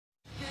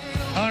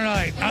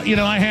right.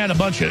 I had a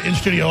bunch of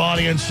in-studio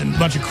audience and a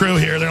bunch of crew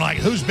here. They're like,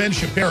 who's Ben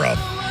Shapiro?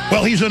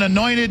 Well, he's an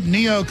anointed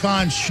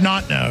neocon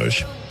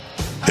snot-nose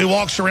who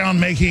walks around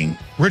making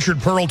Richard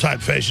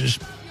Pearl-type faces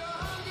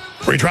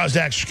where he tries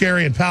to act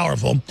scary and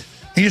powerful.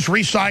 He just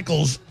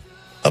recycles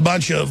a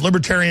bunch of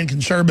libertarian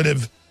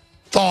conservative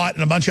thought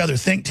and a bunch of other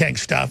think tank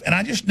stuff. And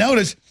I just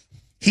noticed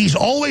he's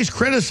always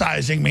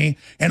criticizing me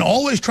and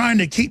always trying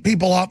to keep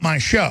people off my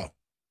show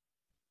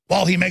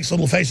while he makes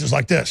little faces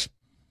like this.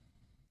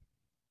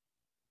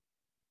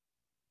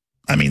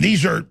 I mean,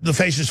 these are the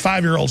faces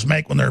 5-year-olds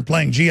make when they're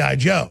playing G.I.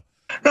 Joe.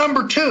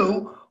 Number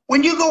two,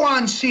 when you go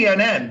on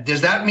CNN,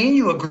 does that mean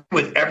you agree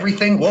with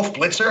everything Wolf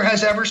Blitzer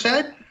has ever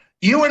said?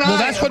 You and well,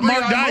 that's what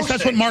Mark Dice.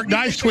 That's what Mark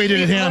Dice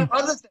tweeted at him.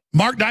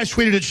 Mark Dice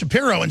tweeted at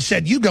Shapiro and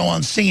said, "You go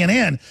on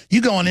CNN, you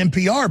go on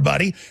NPR,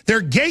 buddy.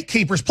 They're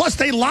gatekeepers. Plus,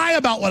 they lie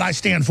about what I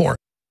stand for."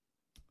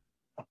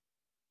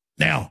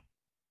 Now,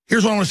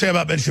 here's what I want to say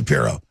about Ben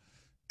Shapiro.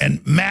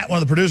 And Matt,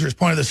 one of the producers,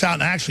 pointed this out,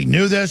 and I actually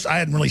knew this. I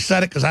hadn't really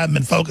said it because I haven't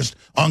been focused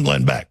on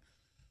Glenn Beck.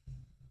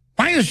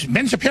 Why is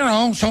Ben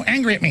Shapiro so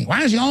angry at me?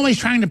 Why is he always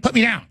trying to put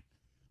me down?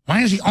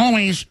 Why is he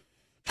always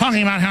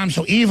talking about how I'm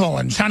so evil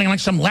and sounding like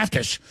some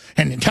leftist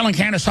and telling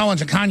Candace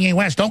Owens and Kanye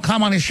West, don't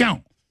come on his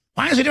show?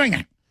 Why is he doing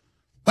that?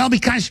 Well,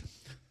 because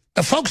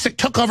the folks that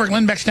took over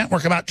Glenn Beck's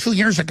network about 2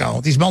 years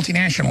ago, these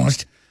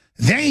multinationalists,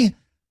 they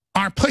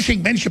are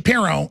pushing Ben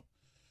Shapiro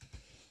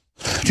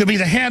to be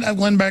the head of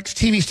Glenn Beck's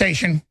TV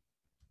station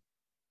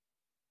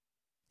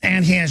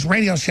and his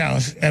radio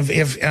shows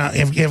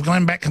if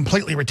Glenn Beck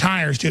completely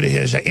retires due to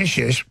his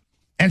issues.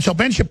 And so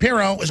Ben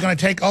Shapiro is going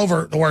to take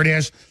over, the word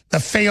is, the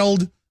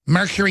failed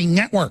Mercury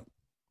Network.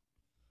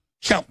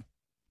 So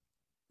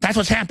that's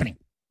what's happening.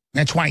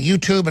 That's why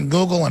YouTube and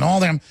Google and all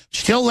them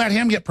still let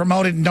him get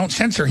promoted and don't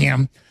censor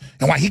him.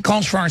 And why he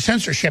calls for our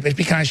censorship is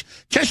because,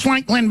 just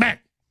like Glenn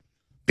Beck,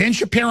 Ben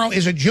Shapiro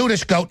is a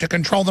Judas goat to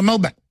control the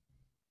movement,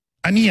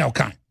 a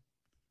neocon.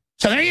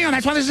 So there you go.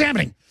 That's why this is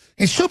happening.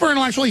 He's super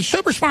intellectual. He's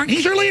super smart.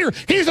 He's your leader.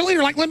 He's the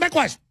leader like Glenn Beck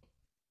was.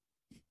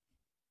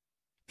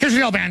 Here's the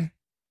deal, Ben.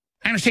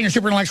 I understand you're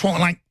super intellectual and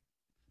like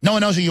no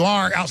one knows who you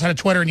are outside of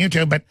Twitter and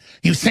YouTube, but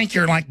you think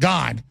you're like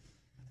God.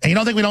 And you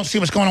don't think we don't see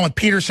what's going on with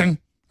Peterson and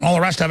all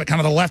the rest of it, kind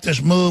of the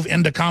leftist move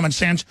into common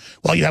sense.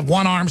 Well, you have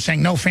one arm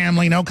saying no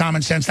family, no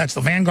common sense. That's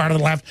the vanguard of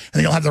the left. And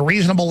then you'll have the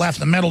reasonable left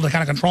in the middle to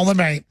kind of control the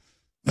debate,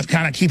 but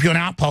kind of keep you an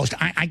outpost.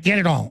 I get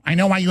it all. I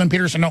know why you and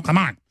Peterson don't come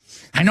on.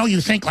 I know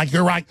you think like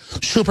you're like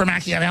super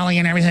Machiavellian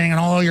and everything, and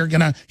all you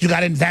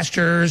got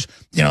investors,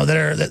 that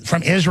are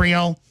from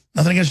Israel,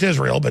 nothing against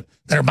Israel, but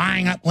that are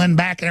buying up Glenn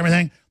Beck and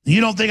everything.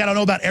 You don't think I don't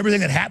know about everything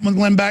that happened with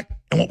Glenn Beck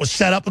and what was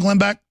set up with Glenn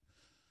Beck?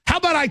 How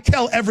about I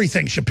tell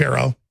everything,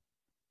 Shapiro?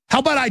 How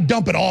about I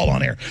dump it all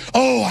on here?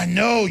 Oh, I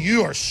know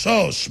you are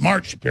so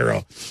smart,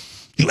 Shapiro.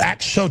 You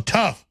act so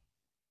tough.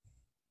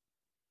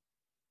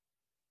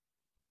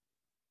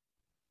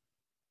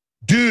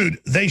 Dude,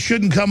 they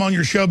shouldn't come on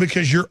your show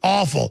because you're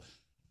awful.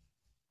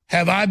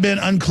 Have I been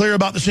unclear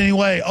about this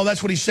anyway? Oh,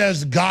 that's what he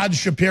says, God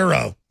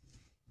Shapiro.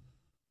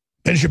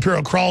 Ben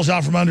Shapiro crawls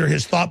out from under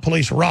his thought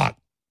police rock.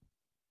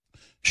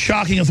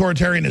 Shocking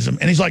authoritarianism.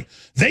 And he's like,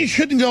 they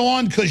shouldn't go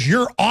on because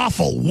you're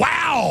awful.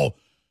 Wow.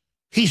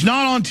 He's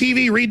not on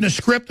TV reading a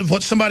script of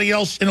what somebody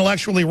else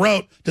intellectually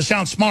wrote to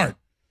sound smart.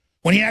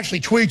 When he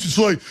actually tweets, it's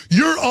like,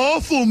 you're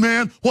awful,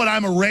 man. What,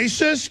 I'm a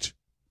racist?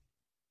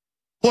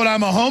 What,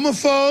 I'm a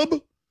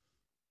homophobe?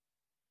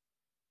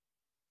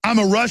 I'm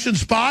a Russian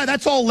spy?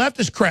 That's all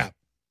leftist crap.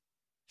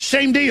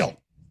 Same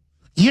deal.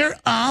 You're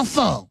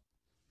awful.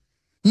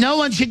 No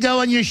one should go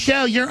on your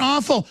show. You're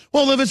awful.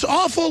 Well, if it's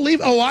awful, leave.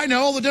 Oh, I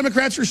know. The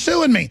Democrats are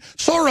suing me.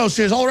 Soros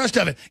is, all the rest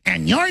of it.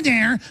 And you're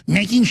there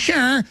making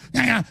sure,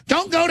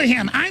 don't go to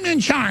him. I'm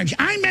in charge.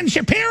 I'm Ben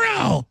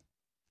Shapiro.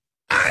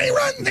 I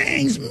run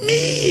things.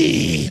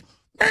 Me.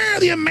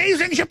 The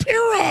amazing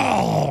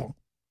Shapiro.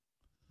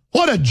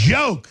 What a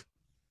joke.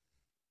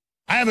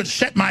 I haven't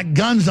set my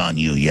guns on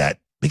you yet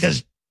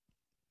because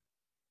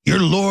your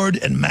Lord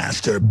and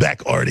Master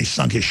Beck already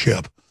sunk his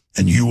ship.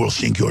 And you will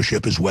sink your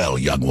ship as well,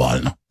 young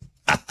one.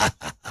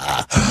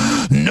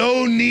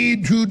 No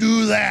need to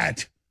do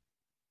that,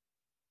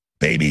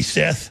 baby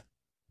Sith.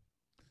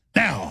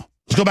 Now,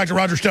 let's go back to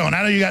Roger Stone.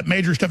 I know you got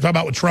major stuff to talk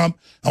about with Trump.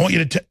 I want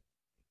you to...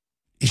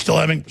 He's still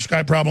having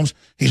Skype problems.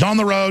 He's on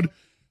the road.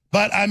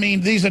 But, I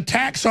mean, these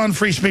attacks on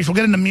free speech, we'll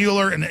get into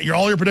Mueller and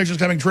all your predictions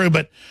coming true,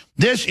 but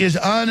this is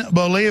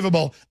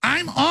unbelievable.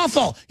 I'm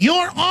awful.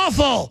 You're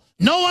awful.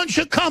 No one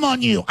should come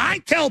on you. I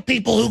tell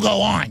people who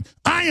go on.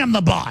 I am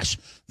the boss.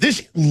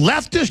 This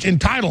leftist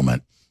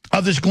entitlement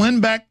of this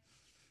Glenn Beck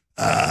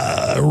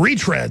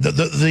retread,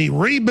 the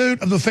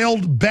reboot of the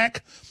failed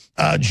Beck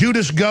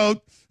Judas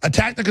goat,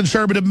 attack the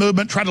conservative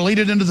movement, try to lead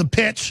it into the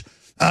pits,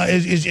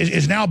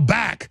 is now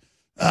back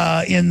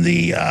in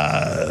the,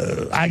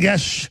 I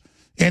guess,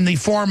 in the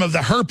form of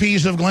the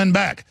herpes of Glenn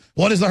Beck.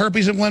 What is the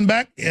herpes of Glenn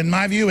Beck? In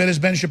my view, it has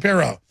been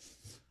Shapiro.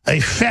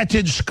 A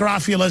fetid,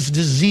 scrofulous,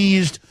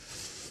 diseased,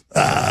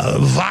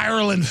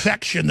 viral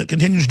infection that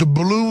continues to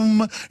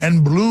bloom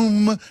and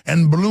bloom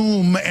and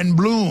bloom and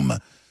bloom.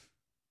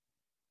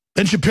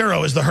 Ben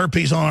Shapiro is the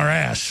herpes on our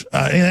ass.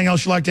 Anything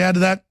else you'd like to add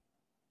to that?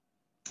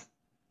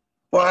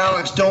 Well,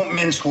 Alex, don't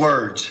mince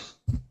words.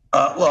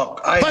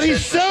 Look, but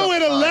he's so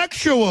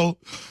intellectual.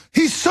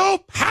 He's so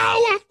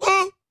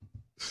powerful.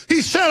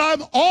 He said,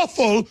 I'm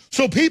awful,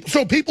 so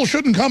people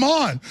shouldn't come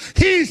on.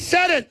 He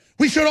said it.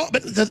 We should all,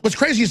 but what's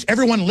crazy is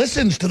everyone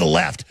listens to the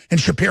left and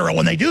Shapiro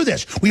when they do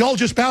this. We all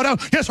just bow down.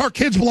 Yes, our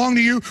kids belong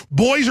to you.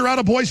 Boys are out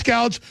of Boy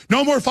Scouts.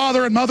 No more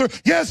father and mother.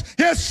 Yes,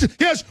 yes,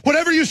 yes.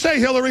 Whatever you say,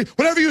 Hillary.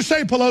 Whatever you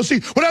say,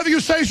 Pelosi. Whatever you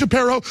say,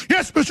 Shapiro.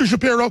 Yes, Mr.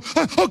 Shapiro.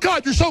 Oh,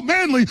 God, you're so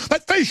manly.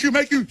 That face you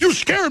make, you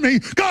scare me.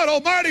 God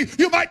almighty,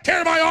 you might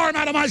tear my arm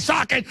out of my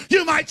socket.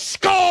 You might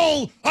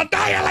skull,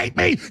 annihilate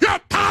me. You're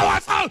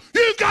powerful.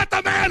 You got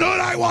the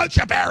manhood I want,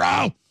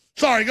 Shapiro.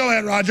 Sorry, go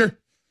ahead, Roger.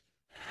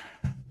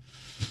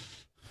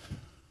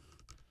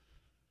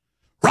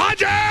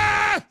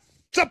 Roger!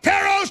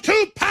 Shapiro's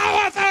too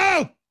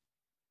powerful!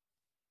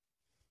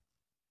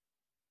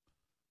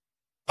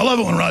 I love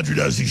it when Roger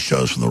does these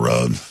shows from the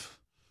road.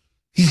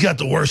 He's got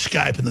the worst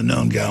Skype in the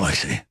known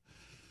galaxy.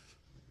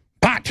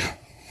 But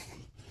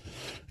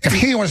if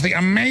he was the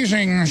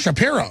amazing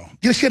Shapiro,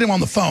 just get him on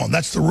the phone.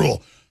 That's the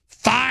rule.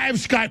 5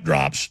 Skype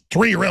drops,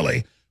 3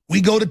 really. We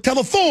go to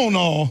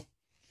telefono,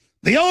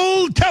 the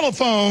old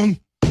telephone.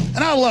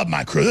 And I love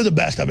my crew. They're the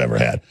best I've ever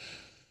had.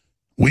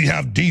 We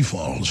have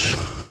defaults.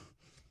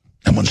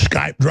 And when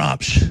Skype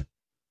drops,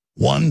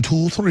 1,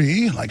 2,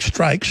 3, like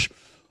strikes,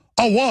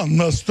 a 1,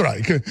 a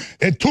strike,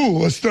 a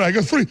 2, a strike,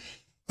 a 3.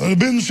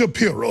 Ben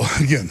Shapiro,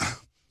 again,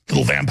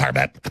 little vampire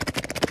bat,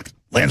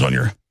 lands on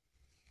your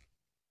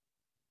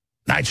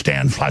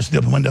nightstand, flies through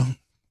the open window.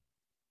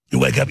 You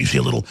wake up, you see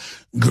a little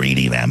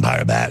greedy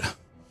vampire bat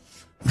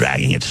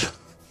dragging its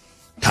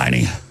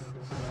tiny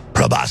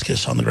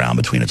proboscis on the ground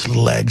between its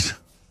little legs.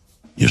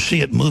 You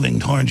see it moving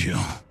towards you,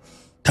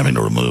 attempting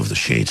to remove the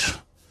sheets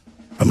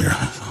from your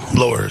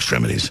lower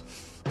extremities,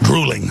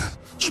 drooling,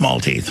 small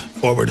teeth,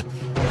 forward,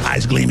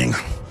 eyes gleaming.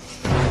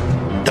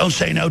 Don't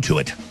say no to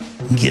it.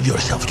 Give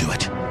yourself to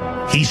it.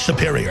 He's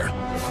superior.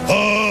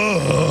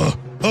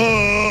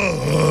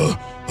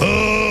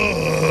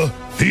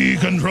 He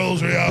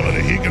controls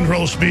reality. He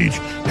controls speech.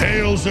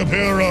 Hail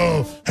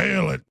Shapiro.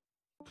 Hail it.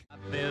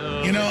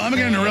 You know, I'm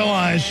beginning to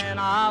realize,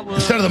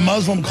 instead of the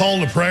Muslim call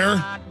to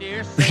prayer,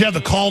 we should have the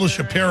call to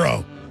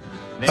Shapiro.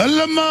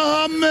 Allah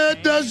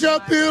Muhammad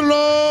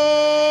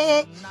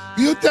Shapiro,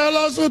 you tell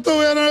us who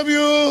to interview,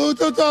 who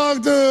to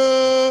talk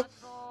to.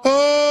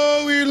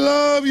 Oh, we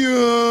love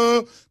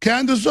you.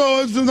 Can the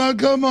swords do not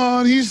come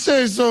on? He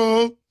says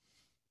so.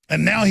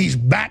 And now he's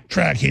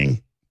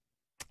backtracking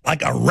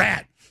like a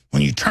rat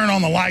when you turn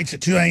on the lights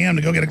at 2 a.m.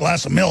 to go get a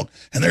glass of milk,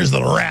 and there's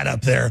the rat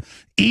up there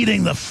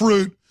eating the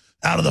fruit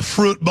out of the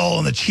fruit bowl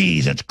and the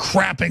cheese. It's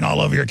crapping all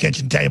over your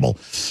kitchen table.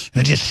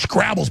 And it just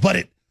scrabbles, but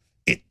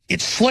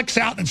it slicks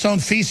out in its own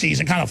feces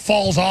and kind of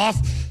falls off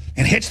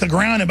and hits the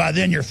ground, and by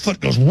then your foot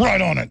goes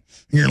right on it.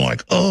 And you're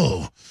like,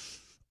 oh,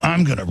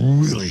 I'm going to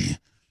really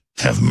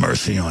have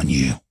mercy on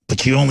you.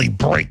 But you only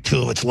break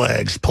 2 of its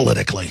legs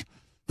politically,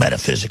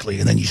 metaphysically,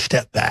 and then you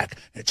step back.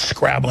 It's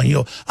scrabbling. You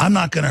go, I'm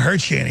not going to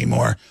hurt you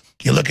anymore.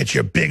 You look at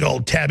your big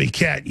old tabby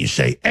cat and you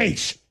say,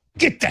 Ace,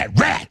 get that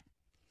rat.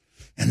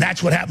 And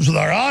that's what happens with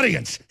our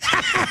audience.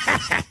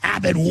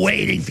 I've been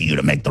waiting for you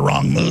to make the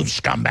wrong move,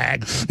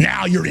 scumbag.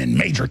 Now you're in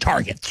major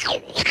target.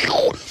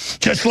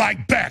 Just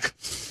like Beck.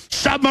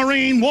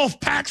 Submarine wolf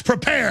packs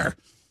prepare.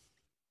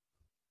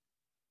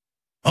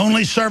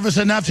 Only surface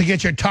enough to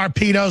get your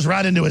torpedoes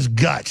right into his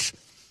guts.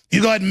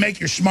 You go ahead and make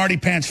your smarty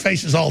pants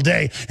faces all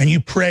day, and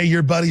you pray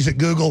your buddies at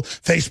Google,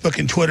 Facebook,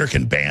 and Twitter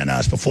can ban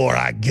us before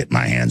I get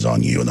my hands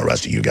on you and the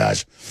rest of you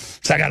guys.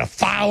 So I got a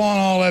file on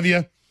all of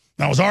you.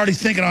 I was already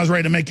thinking I was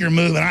ready to make your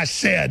move, and I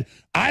said,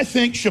 I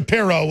think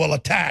Shapiro will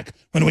attack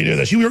when we do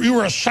this. You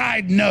were a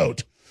side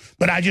note,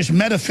 but I just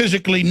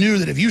metaphysically knew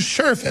that if you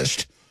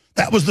surfaced,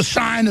 that was the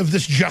sign of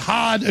this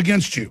jihad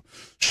against you.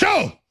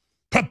 So,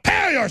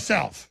 prepare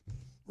yourself,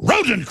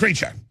 rodent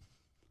creature.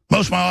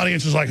 Most of my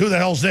audience is like, who the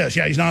hell's this?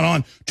 Yeah, he's not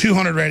on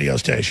 200 radio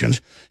stations.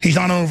 He's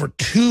on over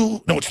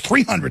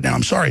 300 now,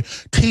 I'm sorry,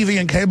 TV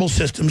and cable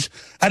systems.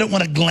 I don't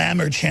want a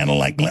glamour channel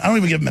like, I don't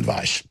even give him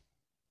advice.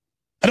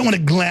 I don't want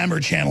a glamour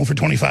channel for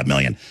 $25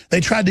 million.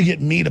 They tried to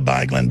get me to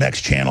buy Glenn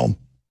Beck's channel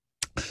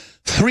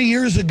 3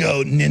 years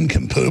ago,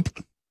 nincompoop,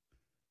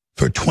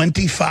 for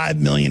 $25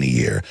 million a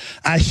year.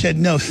 I said,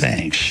 no,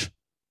 thanks.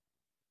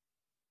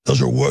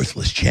 Those are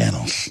worthless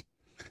channels.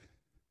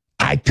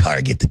 I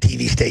target the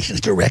TV stations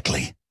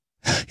directly.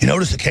 You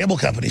notice the cable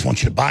companies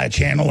want you to buy a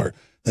channel, or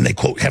then they,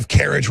 quote, have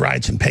carriage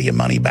rights and pay you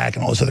money back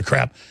and all this other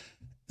crap.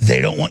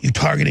 They don't want you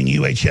targeting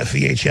UHF,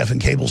 VHF,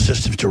 and cable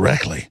systems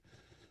directly,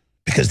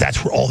 because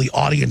that's where all the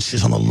audience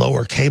is, on the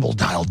lower cable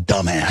dial,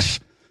 dumbass.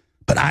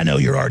 But I know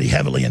you're already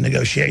heavily in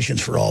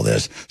negotiations for all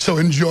this, so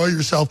enjoy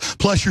yourself.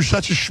 Plus, you're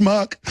such a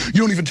schmuck.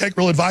 You don't even take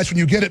real advice when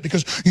you get it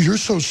because you're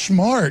so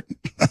smart.